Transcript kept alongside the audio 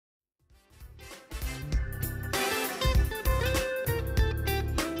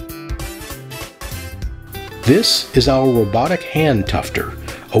This is our robotic hand tufter,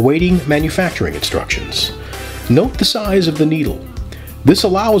 awaiting manufacturing instructions. Note the size of the needle. This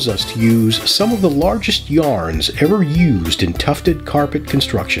allows us to use some of the largest yarns ever used in tufted carpet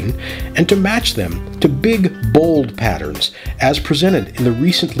construction and to match them to big, bold patterns as presented in the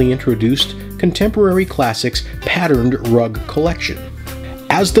recently introduced Contemporary Classics Patterned Rug Collection.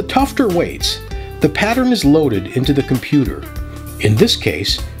 As the tufter waits, the pattern is loaded into the computer. In this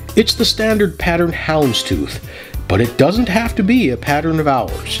case, it's the standard pattern Houndstooth, but it doesn't have to be a pattern of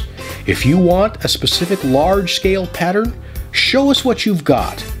ours. If you want a specific large-scale pattern, show us what you've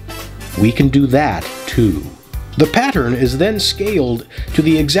got. We can do that too. The pattern is then scaled to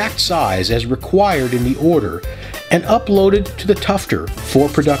the exact size as required in the order and uploaded to the tufter for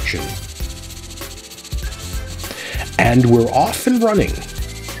production. And we're off and running.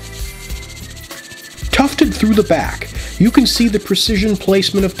 Tufted through the back, you can see the precision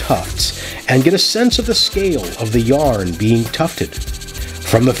placement of tufts and get a sense of the scale of the yarn being tufted.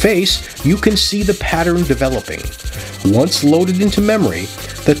 From the face, you can see the pattern developing. Once loaded into memory,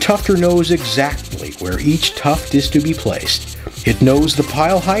 the tufter knows exactly where each tuft is to be placed. It knows the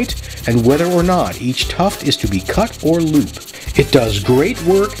pile height and whether or not each tuft is to be cut or looped. It does great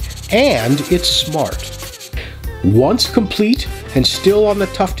work and it's smart. Once complete and still on the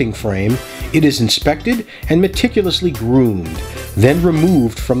tufting frame, it is inspected and meticulously groomed, then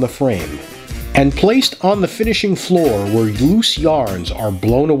removed from the frame, and placed on the finishing floor where loose yarns are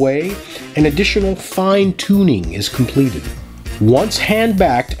blown away and additional fine-tuning is completed. Once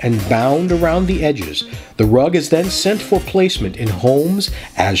hand-backed and bound around the edges, the rug is then sent for placement in homes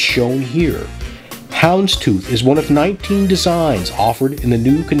as shown here. Houndstooth is one of 19 designs offered in the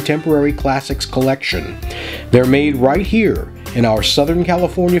new Contemporary Classics collection. They're made right here in our Southern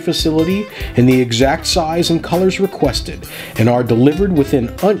California facility in the exact size and colors requested and are delivered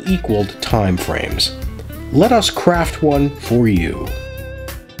within unequaled time frames. Let us craft one for you.